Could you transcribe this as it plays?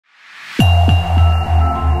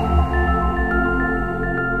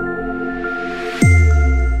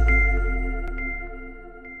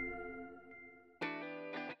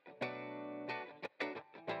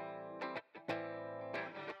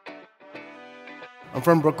I'm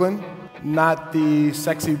from Brooklyn, not the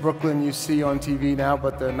sexy Brooklyn you see on TV now,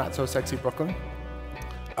 but the not so sexy Brooklyn.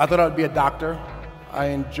 I thought I'd be a doctor. I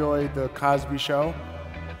enjoyed the Cosby Show.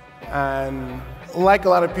 And like a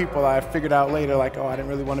lot of people, I figured out later, like, oh, I didn't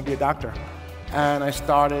really want to be a doctor. And I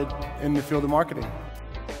started in the field of marketing.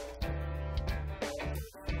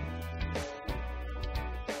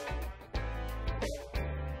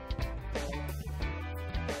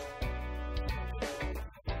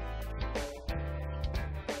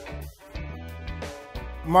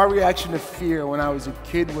 My reaction to fear when I was a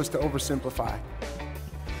kid was to oversimplify.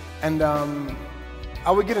 And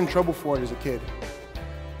I would get in trouble for it as a kid.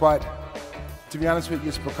 But to be honest with you,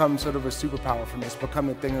 it's become sort of a superpower for me. It's become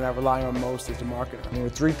the thing that I rely on most as a marketer. There were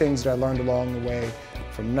 3 things that I learned along the way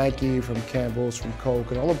from Nike, from Campbell's, from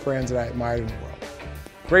Coke, and all the brands that I admired in the world.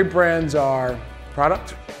 Great brands are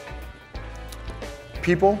product,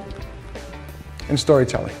 people, and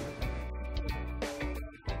storytelling.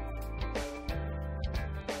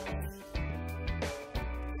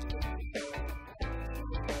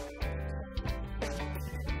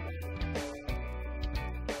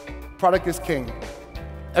 Product is king.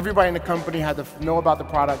 Everybody in the company had to know about the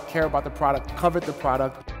product, care about the product, covet the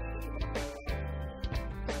product.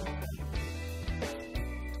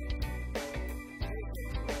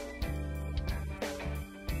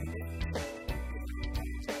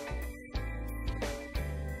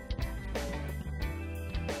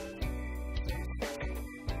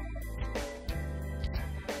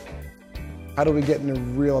 How do we get into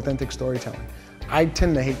real authentic storytelling? I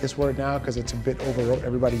tend to hate this word now because it's a bit overwrought.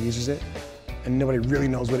 Everybody uses it and nobody really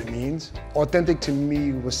knows what it means. Authentic to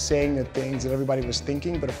me was saying the things that everybody was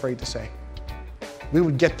thinking but afraid to say. We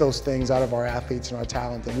would get those things out of our athletes and our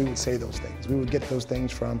talent, and we would say those things. We would get those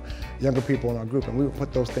things from younger people in our group, and we would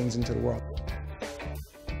put those things into the world.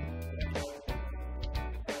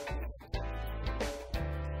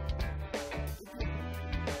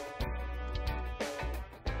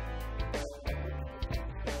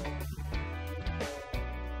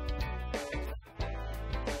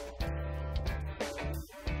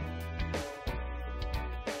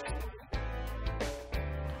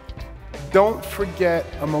 Don't forget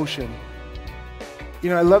emotion. You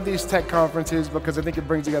know, I love these tech conferences because I think it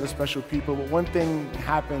brings together special people, but one thing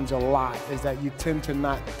happens a lot is that you tend to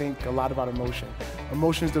not think a lot about emotion.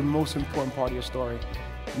 Emotion is the most important part of your story.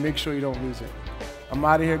 Make sure you don't lose it. I'm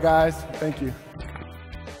out of here, guys. Thank you.